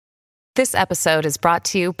This episode is brought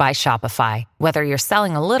to you by Shopify. Whether you're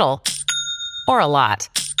selling a little or a lot,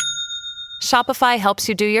 Shopify helps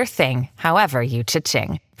you do your thing, however you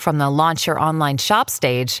cha-ching. From the launch your online shop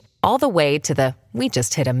stage, all the way to the we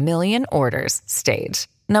just hit 1 million orders stage.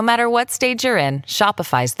 No matter what stage you're in,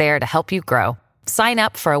 Shopify's there to help you grow. Sign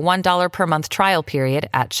up for a $1 per month trial period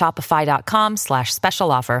at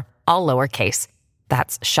shopify.com/special offer, all lowercase.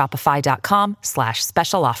 That's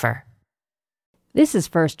shopify.com/special offer. This is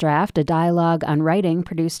First Draft, a dialogue on writing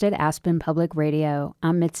produced at Aspen Public Radio.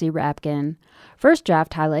 I'm Mitzi Rapkin. First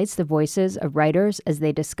Draft highlights the voices of writers as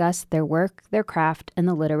they discuss their work, their craft, and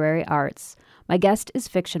the literary arts. My guest is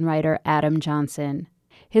fiction writer Adam Johnson.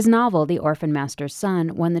 His novel, The Orphan Master's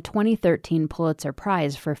Son, won the 2013 Pulitzer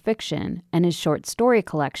Prize for Fiction, and his short story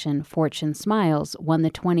collection, Fortune Smiles, won the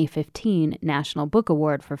 2015 National Book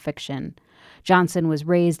Award for Fiction. Johnson was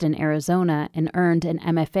raised in Arizona and earned an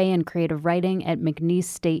MFA in creative writing at McNeese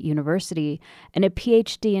State University and a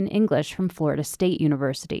PhD in English from Florida State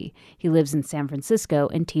University. He lives in San Francisco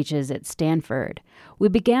and teaches at Stanford. We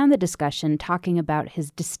began the discussion talking about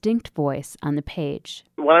his distinct voice on the page.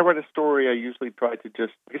 When I write a story, I usually try to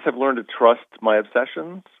I've learned to trust my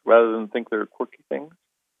obsessions rather than think they're quirky things.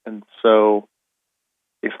 And so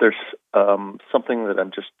if there's something that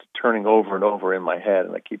I'm just turning over and over in my head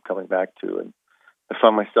and I keep coming back to, and I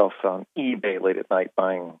find myself on eBay late at night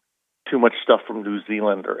buying too much stuff from New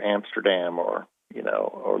Zealand or Amsterdam, or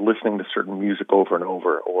listening to certain music over and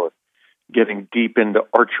over, or getting deep into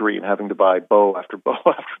archery and having to buy bow after bow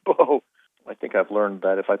after bow. I think I've learned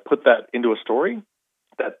that if I put that into a story,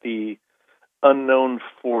 that the unknown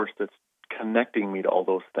force that's connecting me to all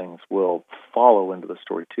those things will follow into the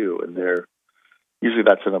story too, and usually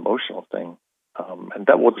that's an emotional thing, and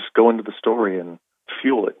that will just go into the story and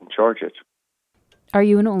fuel it and charge it. Are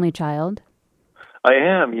you an only child? I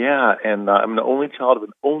am, yeah, and I'm the only child of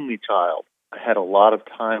an only child. I had a lot of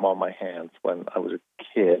time on my hands when I was a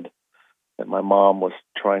kid, and my mom was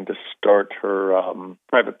trying to start her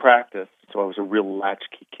private practice, so I was a real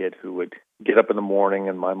latchkey kid who would get up in the morning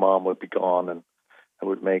and my mom would be gone, and I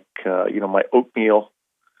would make my oatmeal.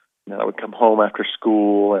 And then I would come home after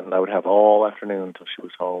school, and I would have all afternoon until she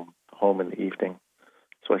was home in the evening.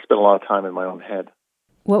 So I spent a lot of time in my own head.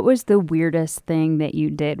 What was the weirdest thing that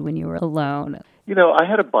you did when you were alone? I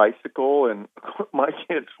had a bicycle, and my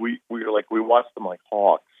kids, we watched them like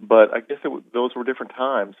hawks. But I guess those were different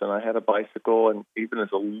times, and I had a bicycle, and even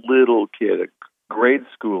as a little kid, a grade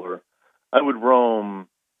schooler, I would roam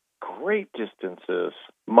great distances,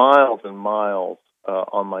 miles and miles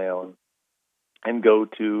on my own, and go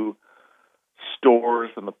to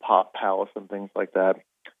stores and the Pop Palace and things like that.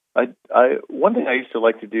 One thing I used to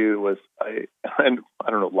like to do was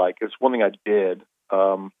it's one thing I did,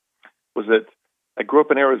 was that I grew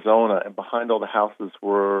up in Arizona, and behind all the houses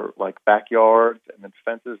were like backyards and then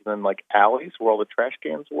fences and then like alleys where all the trash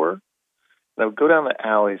cans were. And I would go down the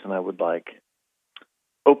alleys and I would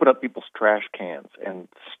open up people's trash cans and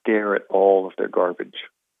stare at all of their garbage.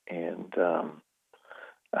 And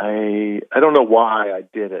I don't know why I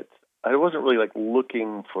did it. I wasn't really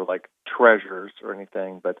looking for treasures or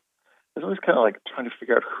anything, but I was always kind of trying to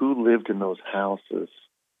figure out who lived in those houses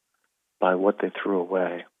by what they threw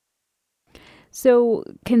away. So,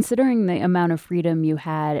 considering the amount of freedom you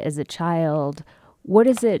had as a child, what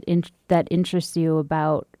is it that interests you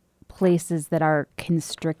about places that are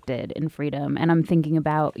constricted in freedom? And I'm thinking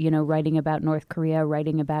about, writing about North Korea,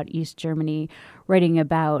 writing about East Germany, writing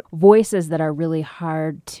about voices that are really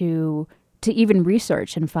hard to even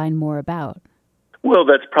research and find more about. Well,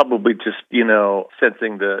 that's probably just,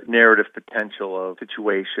 sensing the narrative potential of a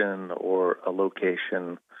situation or a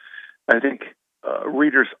location. I think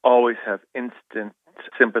readers always have instant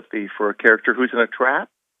sympathy for a character who's in a trap,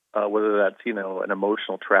 whether that's, an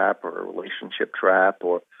emotional trap or a relationship trap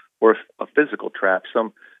or a physical trap,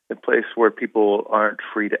 a place where people aren't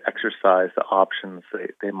free to exercise the options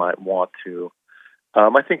they might want to.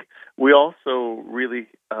 I think we also really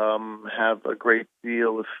have a great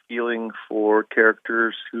deal of feeling for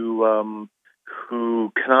characters who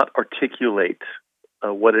cannot articulate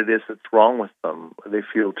what it is that's wrong with them. They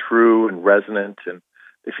feel true and resonant, and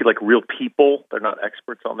they feel like real people. They're not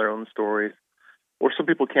experts on their own stories. Or some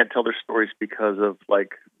people can't tell their stories because of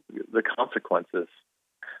the consequences.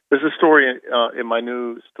 There's a story in my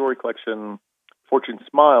new story collection, Fortune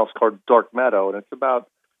Smiles, called Dark Meadow, and it's about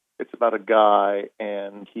a guy,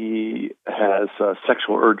 and he has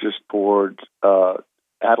sexual urges toward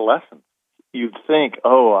adolescents. You'd think,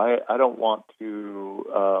 I don't want to,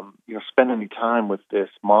 spend any time with this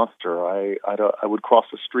monster. I would cross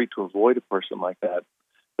the street to avoid a person like that.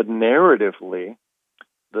 But narratively,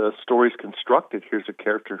 the story's constructed. Here's a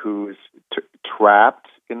character who is trapped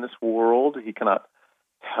in this world. He cannot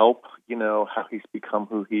help, how he's become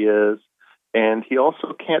who he is. And he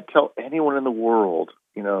also can't tell anyone in the world,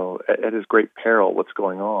 at his great peril what's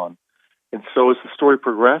going on. And so as the story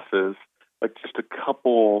progresses, like just a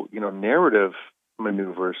couple, narrative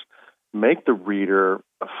maneuvers make the reader,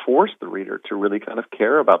 force the reader to really kind of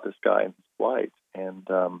care about this guy and his plight. And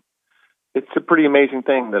it's a pretty amazing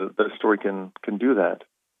thing that the story can do that.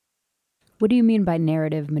 What do you mean by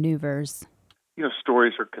narrative maneuvers?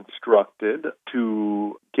 Stories are constructed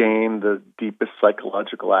to gain the deepest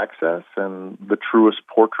psychological access and the truest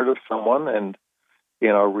portrait of someone. And in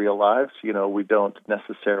our real lives, we don't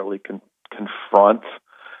necessarily confront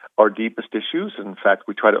our deepest issues. In fact,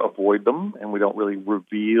 we try to avoid them, and we don't really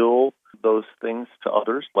reveal those things to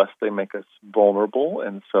others lest they make us vulnerable.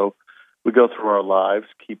 And so we go through our lives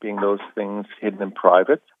keeping those things hidden in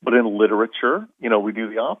private. But in literature, we do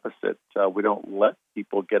the opposite. We don't let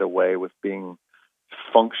people get away with being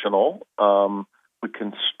functional. We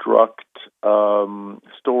construct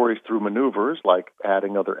stories through maneuvers like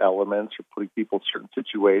adding other elements or putting people in certain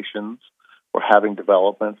situations or having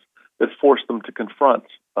developments that force them to confront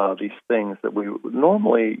these things that we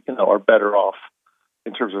normally, are better off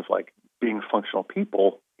in terms of like being functional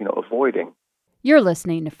people, avoiding. You're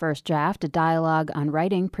listening to First Draft, a dialogue on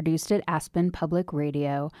writing produced at Aspen Public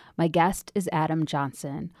Radio. My guest is Adam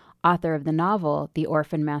Johnson, author of the novel The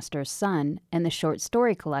Orphan Master's Son and the short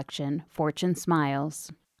story collection Fortune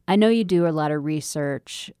Smiles. I know you do a lot of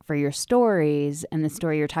research for your stories, and the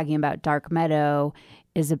story you're talking about, Dark Meadow,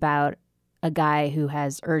 is about a guy who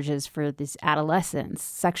has urges for these adolescents,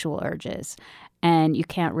 sexual urges, and you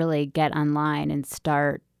can't really get online and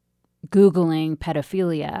start Googling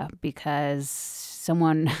pedophilia because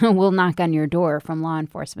someone will knock on your door from law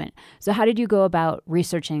enforcement. So how did you go about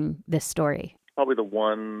researching this story? Probably the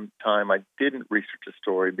one time I didn't research a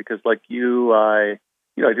story because like you, I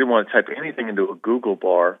didn't want to type anything into a Google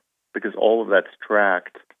bar because all of that's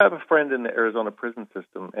tracked. I have a friend in the Arizona prison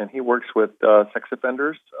system, and he works with sex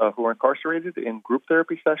offenders who are incarcerated in group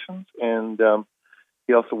therapy sessions, and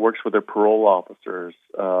he also works with their parole officers,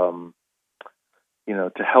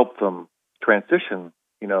 to help them transition,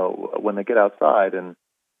 when they get outside. And,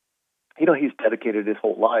 he's dedicated his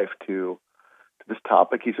whole life to this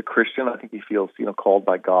topic. He's a Christian. I think he feels, called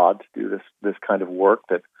by God to do this kind of work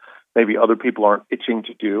that maybe other people aren't itching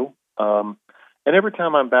to do. And every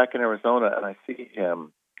time I'm back in Arizona and I see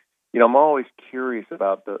him, I'm always curious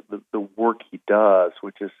about the work he does,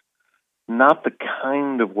 which is not the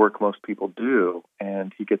kind of work most people do.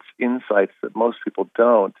 And he gets insights that most people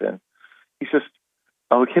don't. And he's just,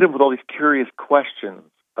 I would hit him with all these curious questions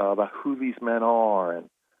about who these men are and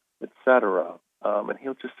et cetera. And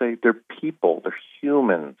he'll just say, they're people, they're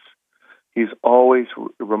humans. He's always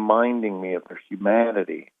reminding me of their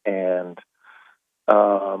humanity and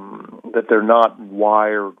that they're not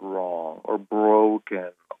wired wrong or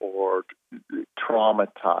broken or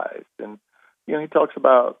traumatized. And, he talks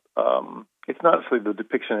about, it's not necessarily the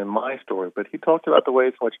depiction in my story, but he talks about the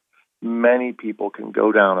ways in which many people can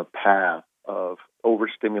go down a path of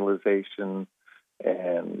overstimulation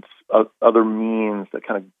and other means that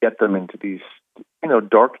kind of get them into these,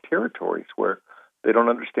 dark territories where they don't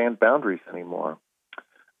understand boundaries anymore.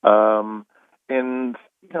 And,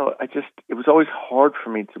 it was always hard for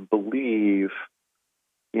me to believe,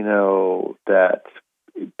 that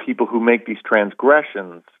people who make these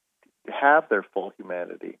transgressions have their full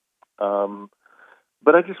humanity. But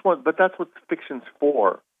that's what fiction's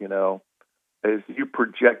for, is you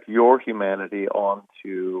project your humanity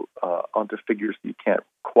onto figures you can't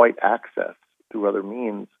quite access through other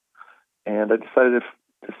means. And I decided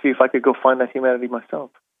to see if I could go find that humanity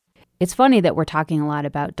myself. It's funny that we're talking a lot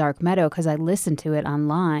about Dark Meadow because I listened to it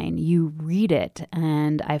online. You read it,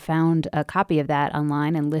 and I found a copy of that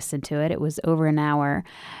online and listened to it. It was over an hour.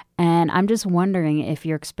 And I'm just wondering if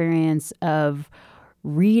your experience of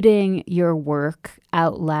reading your work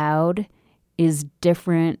out loud is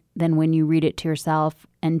different than when you read it to yourself,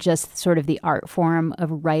 and just sort of the art form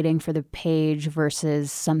of writing for the page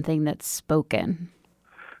versus something that's spoken.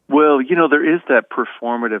 Well, there is that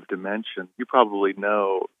performative dimension. You probably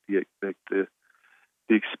know the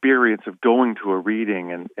experience of going to a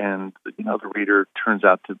reading and the reader turns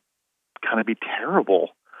out to kind of be terrible.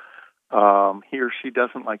 He or she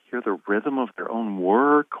doesn't hear the rhythm of their own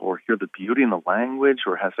work or hear the beauty in the language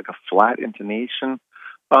or has a flat intonation.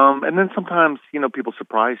 And then sometimes, people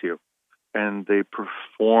surprise you and they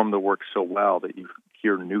perform the work so well that you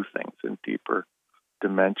hear new things in deeper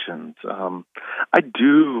dimensions. I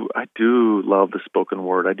do love the spoken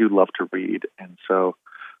word. I do love to read. And so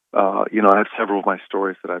I have several of my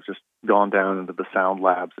stories that I've just gone down into the sound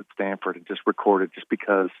labs at Stanford and just recorded just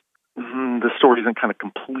because the story isn't kind of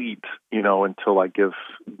complete, until I give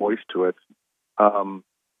voice to it. Um,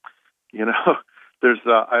 you know,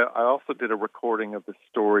 I also did a recording of the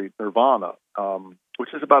story Nirvana,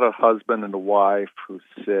 which is about a husband and a wife who's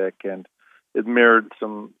sick, and it mirrored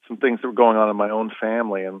some things that were going on in my own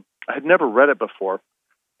family, and I had never read it before.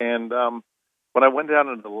 And when I went down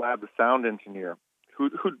into the lab, the sound engineer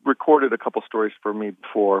who'd recorded a couple stories for me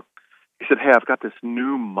before, he said, "Hey, I've got this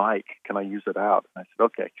new mic. Can I use it out?" And I said,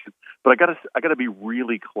 "Okay," but I gotta be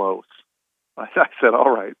really close. I said, "All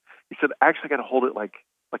right." He said, "Actually, I got to hold it like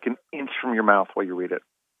an inch from your mouth while you read it."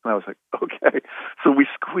 And I was like, "Okay." So we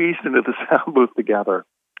squeezed into the sound booth together,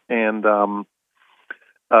 and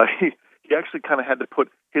he actually kind of had to put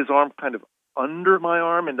his arm kind of under my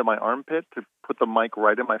arm into my armpit to put the mic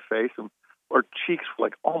right in my face, and our cheeks were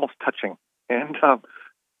like almost touching. And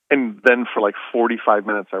then for like 45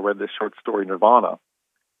 minutes, I read this short story, Nirvana,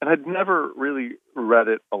 and I'd never really read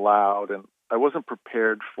it aloud, and I wasn't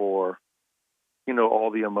prepared for,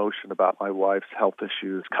 all the emotion about my wife's health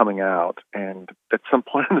issues coming out. And at some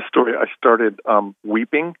point in the story, I started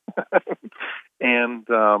weeping, and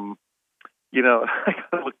I kind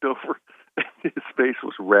of looked over, and his face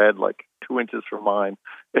was red, like 2 inches from mine,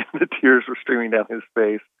 and the tears were streaming down his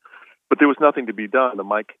face. But there was nothing to be done. The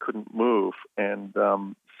mic couldn't move. And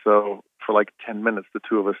so for like 10 minutes, the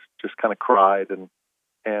two of us just kind of cried and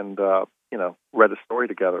read a story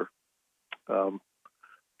together. And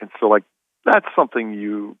so, like, that's something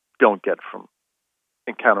you don't get from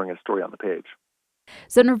encountering a story on the page.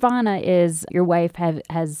 So Nirvana is, your wife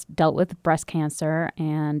has dealt with breast cancer,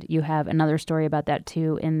 and you have another story about that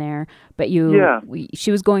too in there. But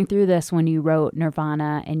she was going through this when you wrote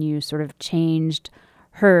Nirvana, and you sort of changed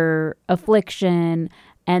her affliction,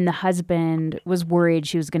 and the husband was worried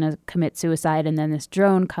she was going to commit suicide, and then this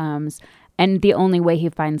drone comes, and the only way he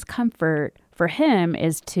finds comfort for him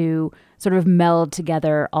is to sort of meld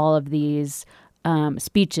together all of these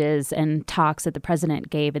speeches and talks that the president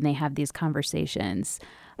gave, and they have these conversations.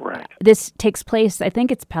 Right. This takes place, I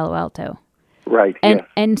think it's Palo Alto. Right,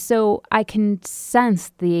 And so I can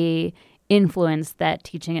sense the influence that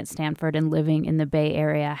teaching at Stanford and living in the Bay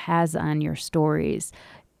Area has on your stories.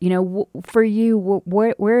 For you,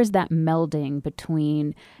 where is that melding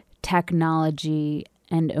between technology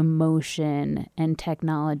and emotion and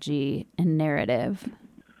technology and narrative?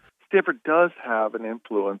 Stanford does have an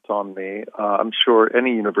influence on me. I'm sure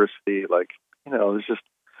any university,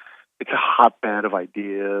 it's a hotbed of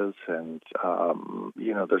ideas, and,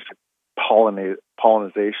 there's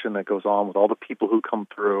pollination that goes on with all the people who come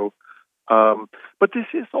through. But this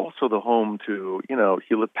is also the home to,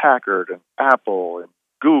 Hewlett Packard and Apple and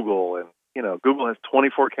Google. And, Google has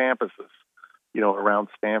 24 campuses, around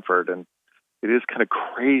Stanford. And it is kind of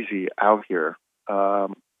crazy out here.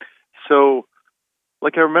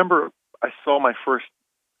 I remember I saw my first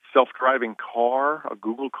self-driving car, a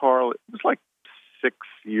Google car. It was like 6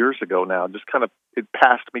 years ago now. Just kind of, it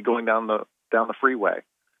passed me going down the freeway.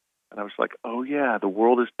 And I was like, oh, yeah, the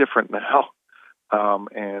world is different now.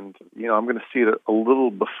 And I'm going to see it a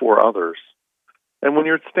little before others. And when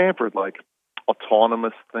you're at Stanford, like,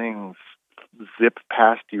 autonomous things zip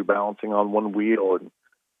past you balancing on one wheel and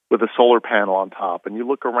with a solar panel on top. And you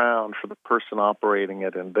look around for the person operating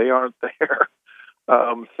it, and they aren't there.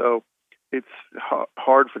 So it's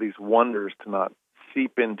hard for these wonders to not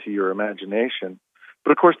seep into your imagination.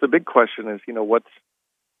 But of course, the big question is, what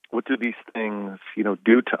do these things,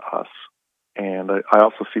 do to us? And I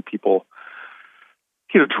also see people,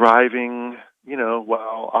 driving,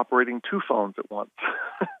 while operating two phones at once.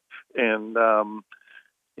 And,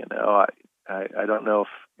 I don't know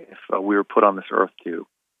if we were put on this earth to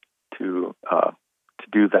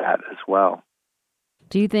do that as well.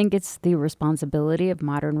 Do you think it's the responsibility of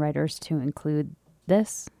modern writers to include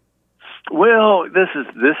this? Well, this is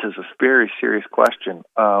a very serious question,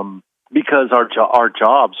 because our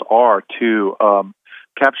jobs are to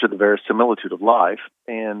capture the verisimilitude of life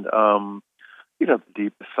and the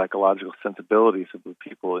deepest psychological sensibilities of the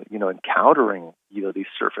people encountering these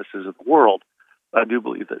surfaces of the world. I do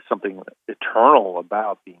believe there's something eternal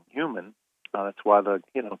about being human. That's why the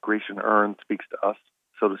Grecian urn speaks to us,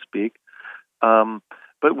 so to speak.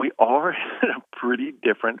 But we are in a pretty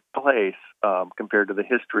different place compared to the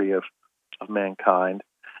history of mankind.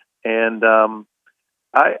 And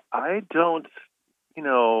I don't,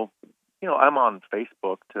 I'm on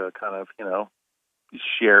Facebook to kind of,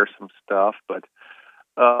 share some stuff, but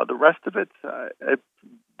the rest of it, I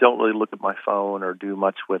don't really look at my phone or do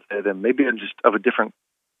much with it. And maybe I'm just of a different,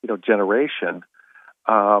 generation.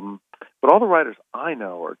 But all the writers I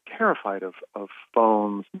know are terrified of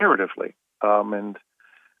phones narratively. And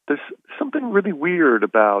there's something really weird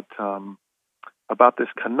about this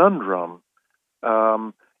conundrum.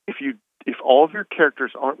 If all of your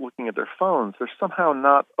characters aren't looking at their phones, they're somehow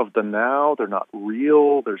not of the now. They're not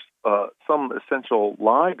real. There's some essential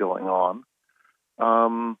lie going on.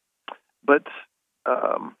 But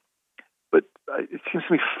it seems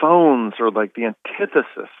to me phones are like the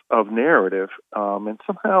antithesis of narrative, and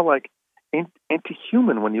somehow like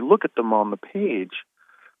anti-human when you look at them on the page.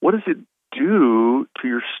 What does it do to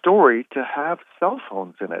your story to have cell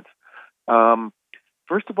phones in it?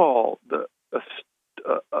 First of all,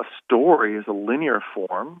 a story is a linear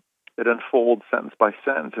form. It unfolds sentence by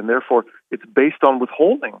sentence, and therefore it's based on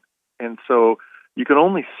withholding. And so you can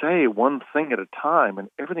only say one thing at a time, and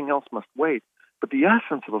everything else must wait. But the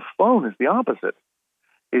essence of a phone is the opposite.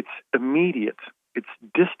 It's immediate. It's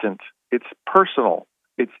distant. It's personal.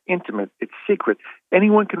 It's intimate. It's secret.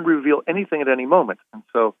 Anyone can reveal anything at any moment. And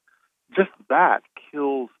so just that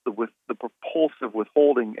kills the propulsive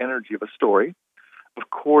withholding energy of a story. Of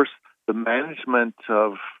course, the management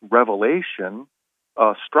of revelation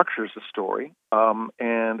structures a story,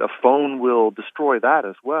 and a phone will destroy that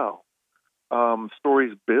as well.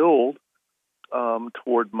 Stories build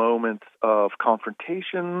toward moments of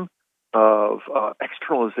confrontation, of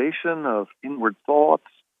externalization of inward thoughts,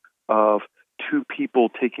 of two people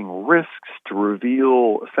taking risks to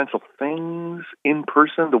reveal essential things in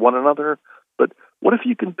person to one another. But what if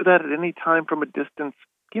you can do that at any time from a distance,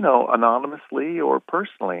 anonymously or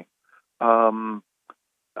personally,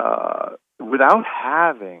 without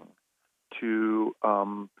having to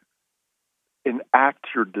enact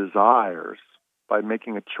your desires by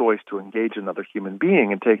making a choice to engage another human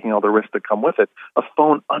being and taking all the risks that come with it? A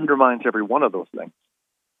phone undermines every one of those things.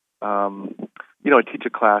 I teach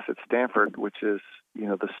a class at Stanford, which is,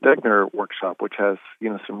 the Stegner workshop, which has,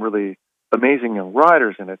 some really amazing young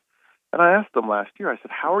writers in it. And I asked them last year, I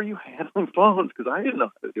said, how are you handling phones? Because I didn't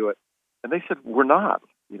know how to do it. And they said, we're not,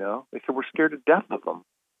 They said, we're scared to death of them.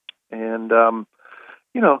 And,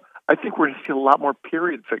 I think we're going to see a lot more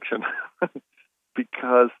period fiction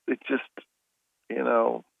because it just,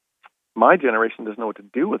 my generation doesn't know what to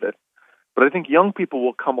do with it. But I think young people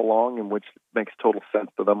will come along in which it makes total sense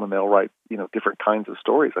to them, and they'll write, different kinds of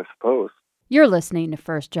stories, I suppose. You're listening to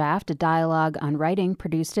First Draft, a dialogue on writing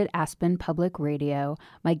produced at Aspen Public Radio.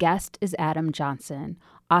 My guest is Adam Johnson,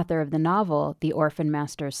 author of the novel The Orphan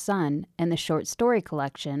Master's Son and the short story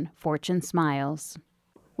collection Fortune Smiles.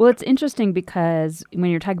 Well, it's interesting because when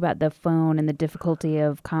you're talking about the phone and the difficulty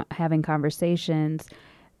of having conversations,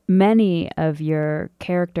 many of your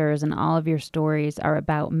characters and all of your stories are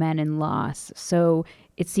about men in loss. So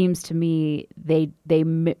it seems to me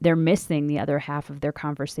they're missing the other half of their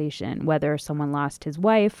conversation, whether someone lost his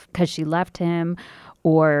wife because she left him,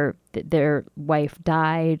 or their wife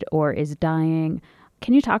died or is dying.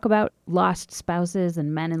 Can you talk about lost spouses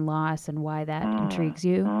and men in loss and why that intrigues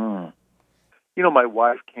you? My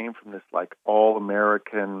wife came from this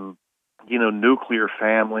all-American, nuclear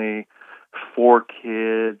family, 4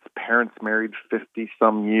 kids, parents married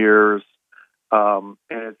 50-some years. And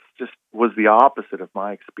it just was the opposite of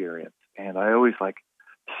my experience. And I always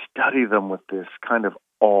study them with this kind of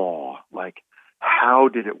awe, how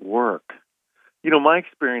did it work? My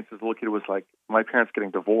experience as a little kid was my parents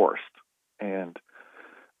getting divorced and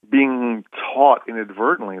being taught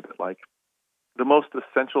inadvertently that the most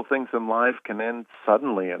essential things in life can end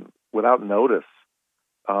suddenly and without notice,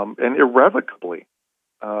 and irrevocably.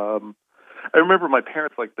 I remember my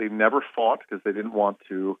parents, they never fought because they didn't want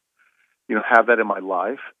to, have that in my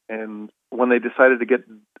life. And when they decided to get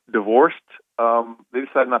divorced, they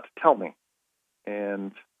decided not to tell me.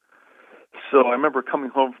 And so I remember coming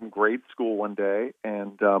home from grade school one day,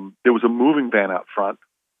 and there was a moving van out front,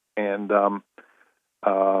 and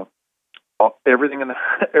everything in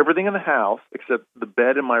the house except the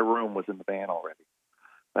bed in my room was in the van already.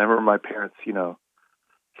 I remember my parents,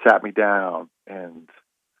 sat me down, and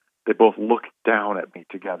they both looked down at me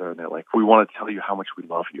together, and they're like, "We want to tell you how much we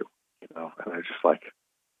love you," And I was just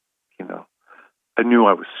I knew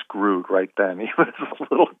I was screwed right then, even as a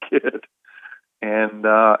little kid, and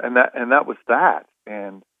that was that,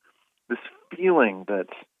 and this feeling that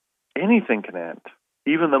anything can end.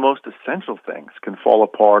 Even the most essential things can fall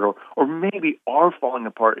apart, or maybe are falling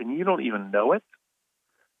apart, and you don't even know it.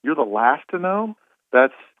 You're the last to know.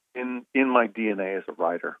 That's in my DNA as a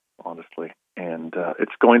writer, honestly, and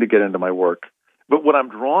it's going to get into my work. But what I'm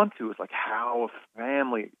drawn to is how a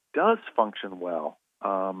family does function well,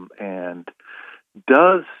 and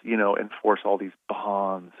does enforce all these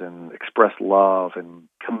bonds and express love and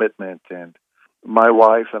commitment, and my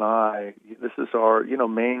wife and I, this is our,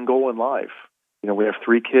 main goal in life. We have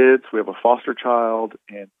 3 kids, we have a foster child,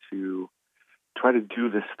 and to try to do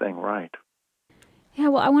this thing right. Yeah,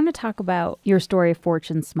 well, I want to talk about your story,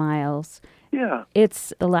 Fortune Smiles. Yeah.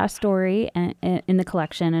 It's the last story in the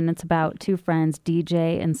collection, and it's about 2 friends,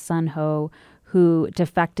 DJ and Sun Ho, who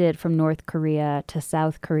defected from North Korea to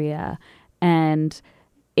South Korea. And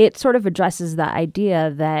it sort of addresses the idea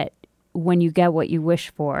that when you get what you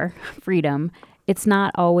wish for, freedom, it's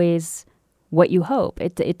not always what you hope.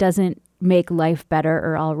 It doesn't make life better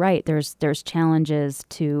or all right. There's challenges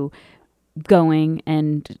to going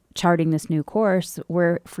and charting this new course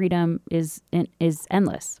where freedom is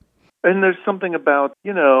endless. And there's something about,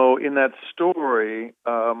 in that story,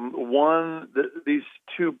 these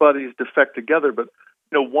 2 buddies defect together, but,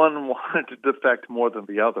 one wanted to defect more than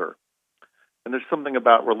the other. And there's something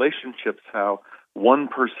about relationships, how one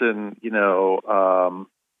person,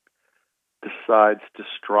 decides to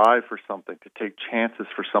strive for something, to take chances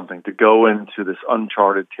for something, to go into this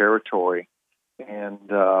uncharted territory. And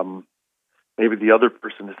maybe the other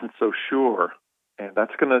person isn't so sure. And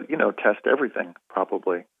that's going to, test everything,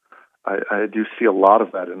 probably. I do see a lot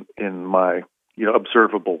of that in my,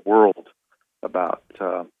 observable world about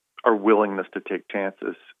our willingness to take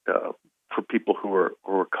chances for people who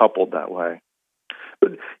are coupled that way.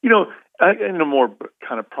 But, in a more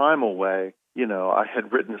kind of primal way, I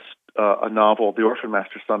had written a novel, The Orphan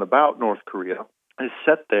Master's Son, about North Korea. It's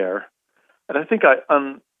set there. And I think I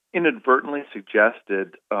inadvertently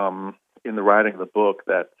suggested in the writing of the book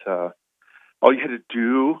that all you had to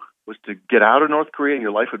do was to get out of North Korea and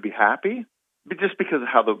your life would be happy, just because of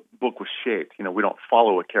how the book was shaped. We don't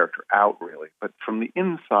follow a character out, really. But from the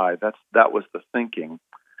inside, that was the thinking.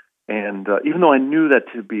 And even though I knew that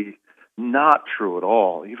to be not true at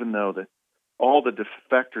all, even though that all the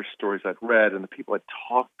defector stories I'd read and the people I'd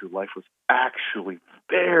talked to, life was actually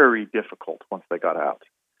very difficult once they got out,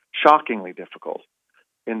 shockingly difficult.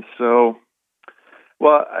 And so,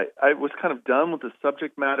 well, I was kind of done with the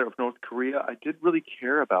subject matter of North Korea. I did really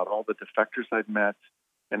care about all the defectors I'd met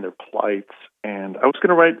and their plights, and I was going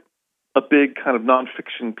to write a big kind of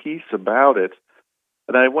nonfiction piece about it.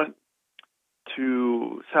 And I went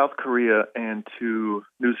to South Korea and to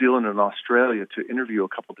New Zealand and Australia to interview a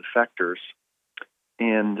couple defectors.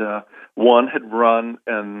 And one had run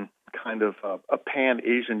an kind of a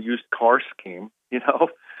pan-Asian used car scheme,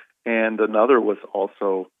 and another was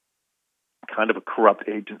also kind of a corrupt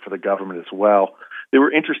agent for the government as well. They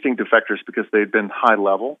were interesting defectors because they'd been high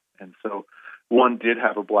level, and so one did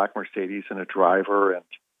have a black Mercedes and a driver, and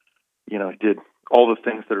did all the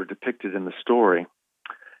things that are depicted in the story.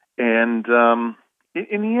 And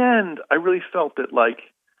in the end, I really felt that,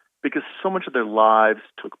 because so much of their lives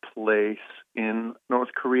took place in North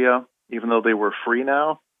Korea, even though they were free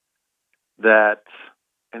now,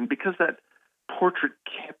 and because that portrait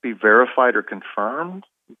can't be verified or confirmed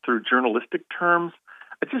through journalistic terms,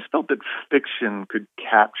 I just felt that fiction could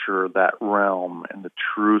capture that realm and the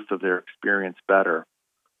truth of their experience better.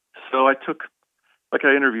 So I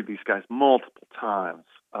interviewed these guys multiple times,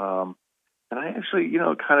 and I actually,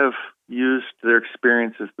 kind of used their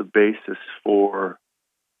experience as the basis for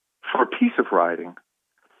a piece of writing.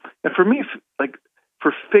 And for me,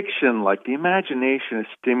 for fiction, the imagination is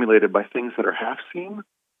stimulated by things that are half seen.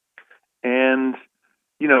 And,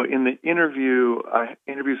 in the interviews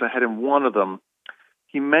I had in one of them,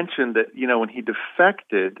 he mentioned that, when he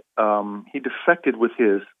defected with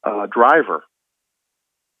his driver.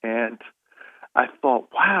 And I thought,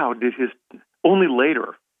 wow, only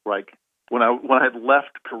later, when I had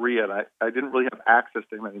left Korea and I didn't really have access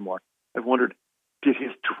to him anymore, I wondered, did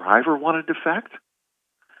his driver want to defect?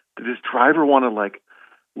 Did his driver want to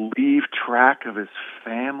leave track of his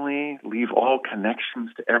family, leave all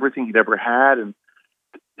connections to everything he'd ever had, and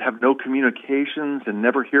have no communications and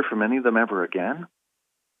never hear from any of them ever again?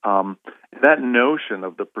 That notion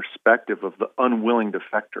of the perspective of the unwilling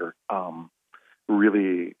defector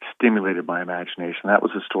really stimulated my imagination. That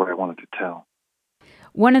was the story I wanted to tell.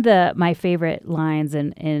 One of my favorite lines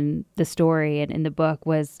in the story and in the book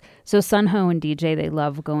was, so Sun Ho and DJ, they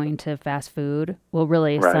love going to fast food. Well,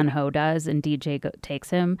 really, right. Sun Ho does, and DJ takes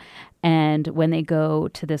him. And when they go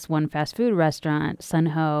to this one fast food restaurant, Sun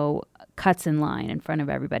Ho cuts in line in front of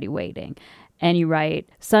everybody waiting. And you write,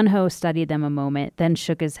 Sun Ho studied them a moment, then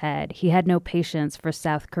shook his head. He had no patience for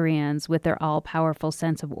South Koreans with their all-powerful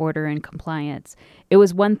sense of order and compliance. It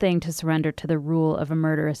was one thing to surrender to the rule of a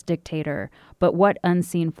murderous dictator, but what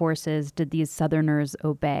unseen forces did these Southerners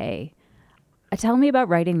obey? Tell me about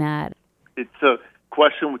writing that. It's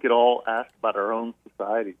question we could all ask about our own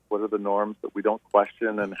society. What are the norms that we don't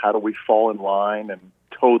question, and how do we fall in line and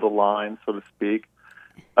toe the line, so to speak?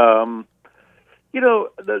 The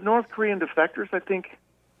North Korean defectors, I think,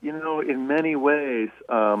 in many ways,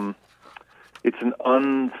 it's an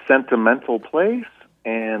unsentimental place,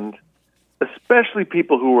 and especially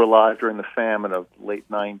people who were alive during the famine of the late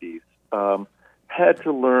 90s had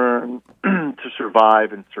to learn to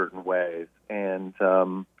survive in certain ways. And,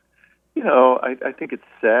 I think it's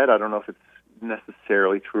said, I don't know if it's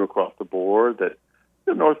necessarily true across the board, that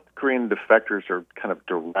the North Korean defectors are kind of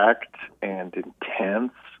direct and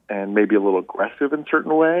intense and maybe a little aggressive in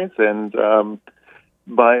certain ways, and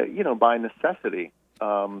by necessity,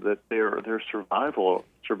 that they're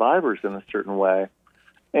survivors in a certain way.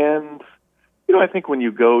 And I think when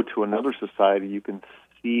you go to another society, you can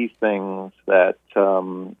see things that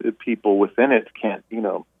people within it can't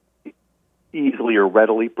easily or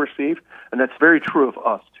readily perceive, and that's very true of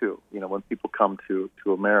us too. When people come to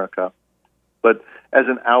America, but as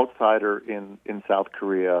an outsider in South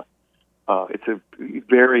Korea, it's a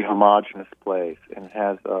very homogenous place and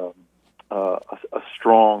has a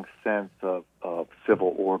strong sense of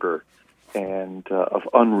civil order and of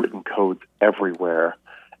unwritten codes everywhere.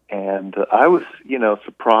 And I was,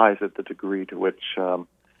 surprised at the degree to which,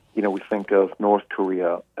 we think of North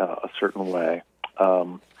Korea a certain way.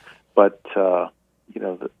 But the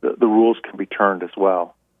rules can be turned as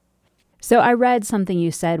well. So I read something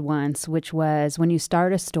you said once, which was when you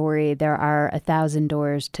start a story, there are 1,000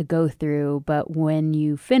 doors to go through, but when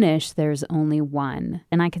you finish, there's only one.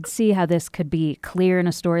 And I could see how this could be clear in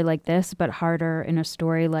a story like this, but harder in a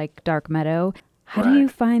story like Dark Meadow. How do you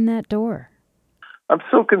find that door? I'm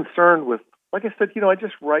so concerned with, like I said, I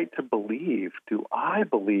just write to believe. Do I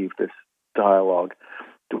believe this dialogue?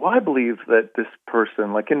 Do I believe that this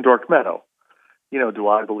person, like in Dark Meadow, do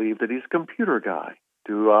I believe that he's a computer guy?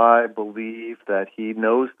 Do I believe that he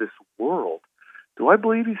knows this world? Do I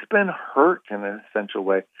believe he's been hurt in an essential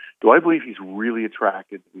way? Do I believe he's really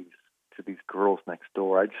attracted to these girls next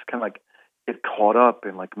door? I just kind of get caught up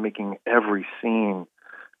in making every scene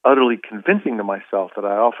utterly convincing to myself that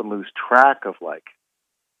I often lose track of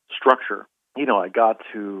structure. I got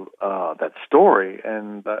to that story,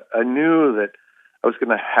 and I knew that I was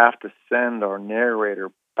going to have to send our narrator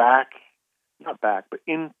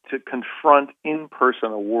to confront in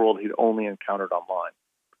person a world he'd only encountered online.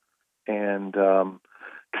 And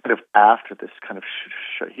kind of after this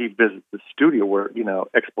he visits the studio where,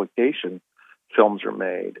 exploitation films are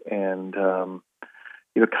made. And,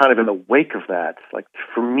 kind of in the wake of that,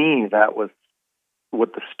 for me, that was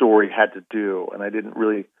what the story had to do. And I didn't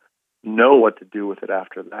really know what to do with it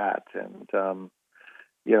after that. And,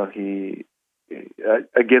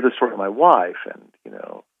 I gave the story to my wife, and,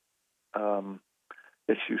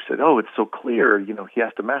 she said, "Oh, it's so clear. He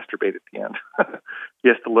has to masturbate at the end. He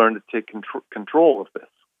has to learn to take control of this."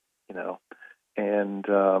 And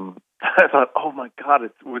I thought, "Oh my God,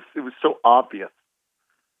 it was so obvious."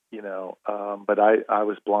 But I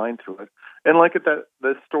was blind to it. And at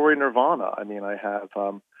the story Nirvana,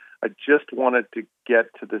 I just wanted to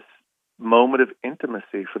get to this moment of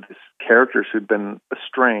intimacy for these characters who'd been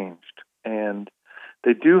estranged, and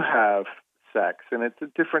they do have sex, and it's a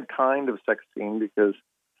different kind of sex scene because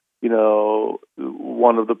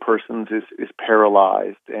one of the persons is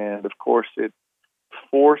paralyzed, and of course it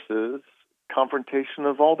forces confrontation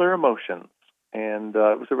of all their emotions, and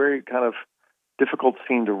it was a very kind of difficult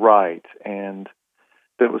scene to write, and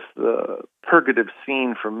that was the purgative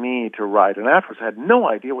scene for me to write. And afterwards I had no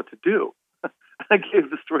idea what to do. I gave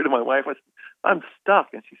the story to my wife. I said, "I'm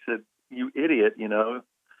stuck," and she said, "You idiot, you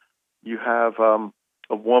have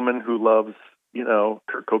a woman who loves,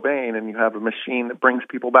 Kurt Cobain, and you have a machine that brings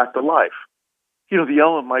people back to life."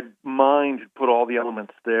 My mind had put all the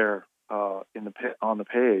elements there on the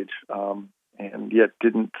page, and yet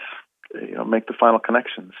didn't, make the final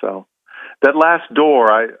connection. So that last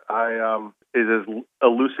door, I is as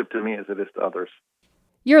elusive to me as it is to others.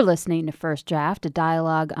 You're listening to First Draft, a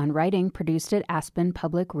dialogue on writing produced at Aspen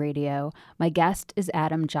Public Radio. My guest is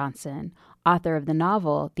Adam Johnson, author of the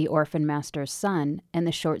novel The Orphan Master's Son and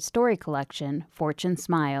the short story collection Fortune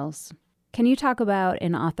Smiles. Can you talk about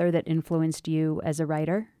an author that influenced you as a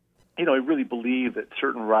writer? I really believe that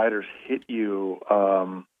certain writers hit you,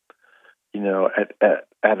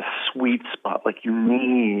 at a sweet spot. You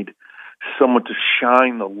need someone to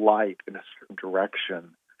shine the light in a certain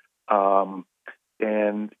direction.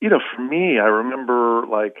 And, for me, I remember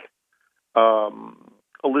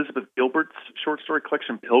Elizabeth Gilbert's short story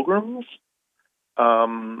collection, Pilgrims,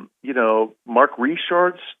 Mark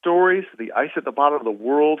Richard's stories, The Ice at the Bottom of the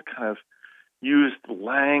World, kind of used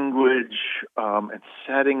language and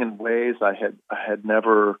setting in ways I had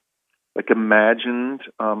never imagined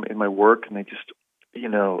in my work, and they just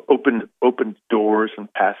opened doors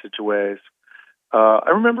and passageways.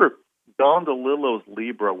 I remember Don DeLillo's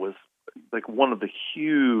Libra was like one of the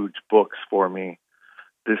huge books for me.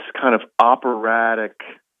 This kind of operatic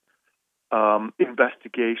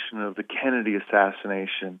investigation of the Kennedy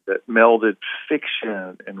assassination that melded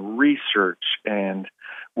fiction and research and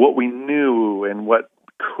what we knew and what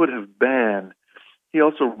could have been. He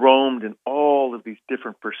also roamed in all of these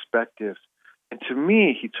different perspectives. And to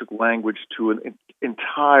me, he took language to an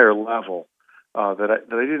entire level that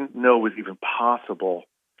I didn't know was even possible.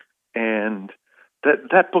 And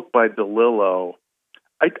that book by DeLillo,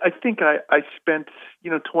 I think I spent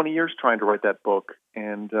 20 years trying to write that book,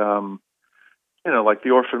 and like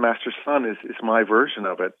The Orphan Master's Son is my version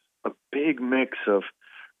of it, a big mix of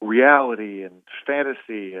reality and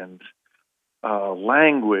fantasy and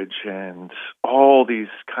language and all these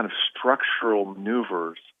kind of structural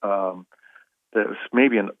maneuvers. That was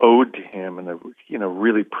maybe an ode to him in a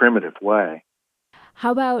really primitive way.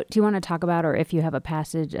 How about, do you want to talk about, or if you have a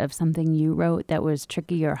passage of something you wrote that was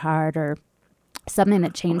tricky or hard, or something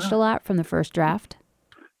that changed a lot from the first draft?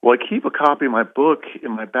 Well, I keep a copy of my book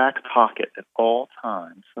in my back pocket at all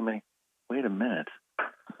times. Wait a minute.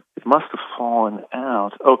 It must have fallen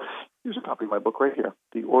out. Oh, here's a copy of my book right here,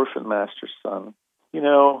 The Orphan Master's Son.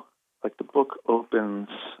 The book opens,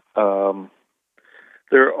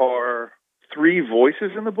 there are 3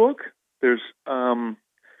 voices in the book. There's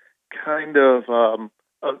kind of a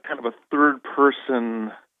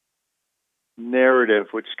third-person narrative,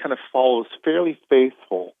 which kind of follows fairly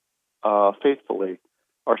faithfully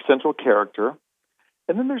our central character,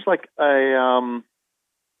 and then there's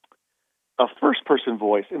a first-person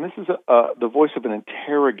voice, and this is the voice of an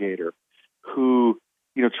interrogator who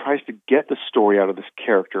tries to get the story out of this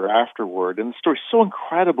character afterward. And the story's so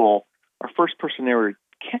incredible, our first-person narrator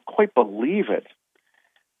can't quite believe it.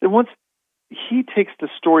 Then once he takes the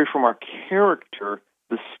story from our character,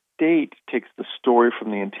 the state takes the story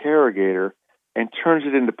from the interrogator and turns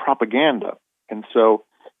it into propaganda. And so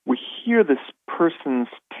we hear this person's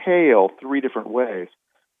tale 3 different ways.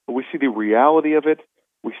 But we see the reality of it,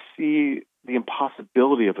 we see the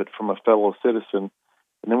impossibility of it from a fellow citizen,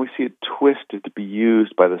 and then we see it twisted to be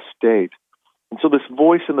used by the state. And so this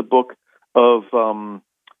voice in the book of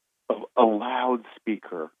a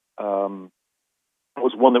loudspeaker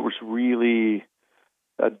was one that was really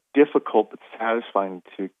difficult but satisfying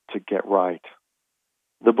to get right.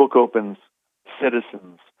 The book opens,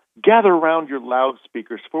 "Citizens, gather around your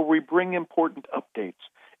loudspeakers, for we bring important updates.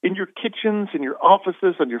 In your kitchens, in your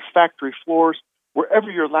offices, on your factory floors,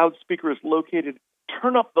 wherever your loudspeaker is located,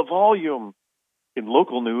 turn up the volume." In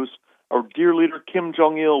local news, our dear leader Kim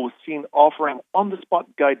Jong-il was seen offering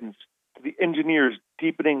on-the-spot guidance to the engineers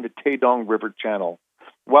deepening the Taedong River channel.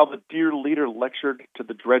 While the dear leader lectured to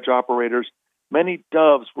the dredge operators, many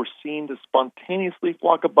doves were seen to spontaneously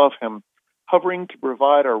flock above him, hovering to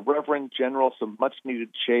provide our Reverend General some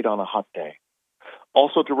much-needed shade on a hot day.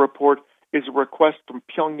 Also to report is a request from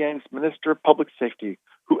Pyongyang's Minister of Public Safety,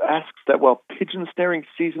 who asks that while pigeon snaring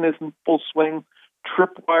season is in full swing,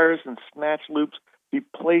 tripwires and snatch loops be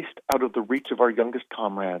placed out of the reach of our youngest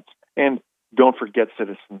comrades. And don't forget,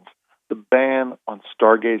 citizens, the ban on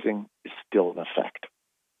stargazing is still in effect.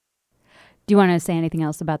 Do you want to say anything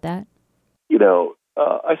else about that?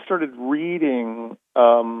 I started reading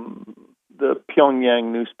the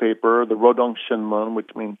Pyongyang newspaper, the Rodong Shinmun, which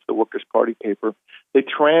means the Workers' Party paper. They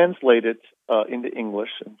translate it into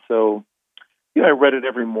English, and so I read it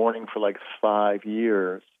every morning for 5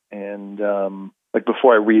 years. And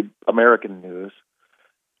before I read American news,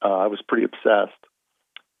 I was pretty obsessed.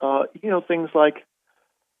 Things like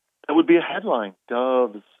that would be a headline: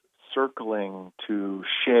 doves circling to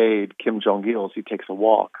shade Kim Jong-il as he takes a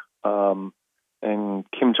walk. And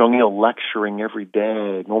Kim Jong-il lecturing every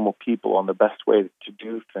day normal people on the best way to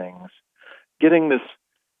do things. Getting this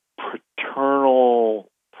paternal,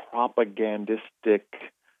 propagandistic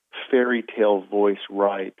fairy tale voice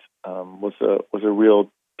right was a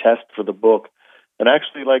real test for the book. And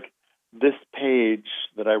actually, this page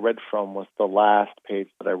that I read from was the last page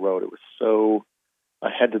that I wrote. It was so, I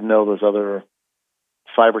had to know those other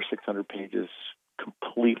 500 or 600 pages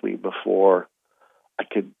completely before I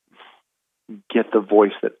could get the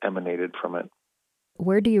voice that emanated from it.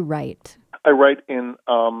 Where do you write? I write in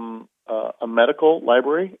a medical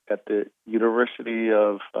library at the University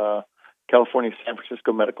of California, San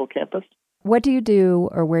Francisco Medical Campus. What do you do,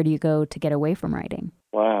 or where do you go to get away from writing?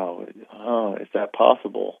 Wow. Is that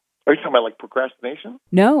possible? Are you talking about like procrastination?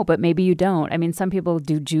 No, but maybe you don't. I mean, some people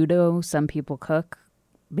do judo, some people cook.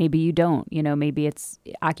 Maybe you don't. Maybe it's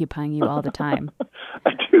occupying you all the time.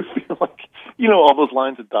 I do feel like, all those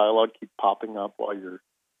lines of dialogue keep popping up while you're,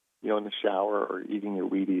 in the shower or eating your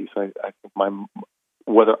Wheaties. I think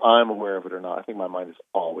whether I'm aware of it or not, I think my mind is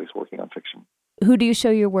always working on fiction. Who do you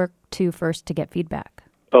show your work to first to get feedback?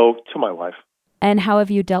 Oh, to my wife. And how have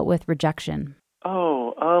you dealt with rejection?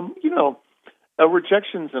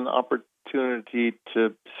 Rejection's an opportunity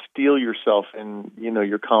to steel yourself in,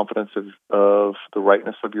 your confidence of the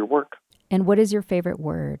rightness of your work. And what is your favorite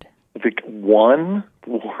word? I think one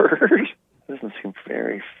word doesn't seem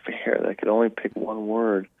very fair. That I could only pick one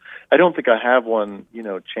word. I don't think I have one,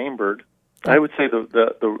 chambered. I would say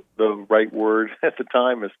the right word at the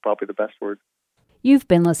time is probably the best word. You've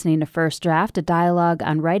been listening to First Draft, a dialogue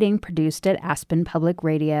on writing produced at Aspen Public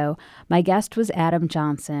Radio. My guest was Adam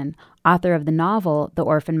Johnson, author of the novel The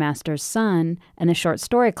Orphan Master's Son and the short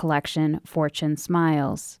story collection Fortune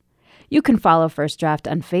Smiles. You can follow First Draft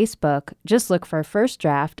on Facebook. Just look for First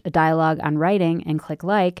Draft, a dialogue on writing, and click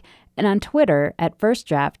like, and on Twitter at First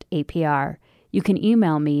Draft APR. You can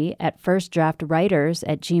email me at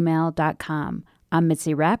firstdraftwriters@gmail.com. I'm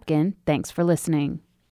Mitzi Rapkin. Thanks for listening.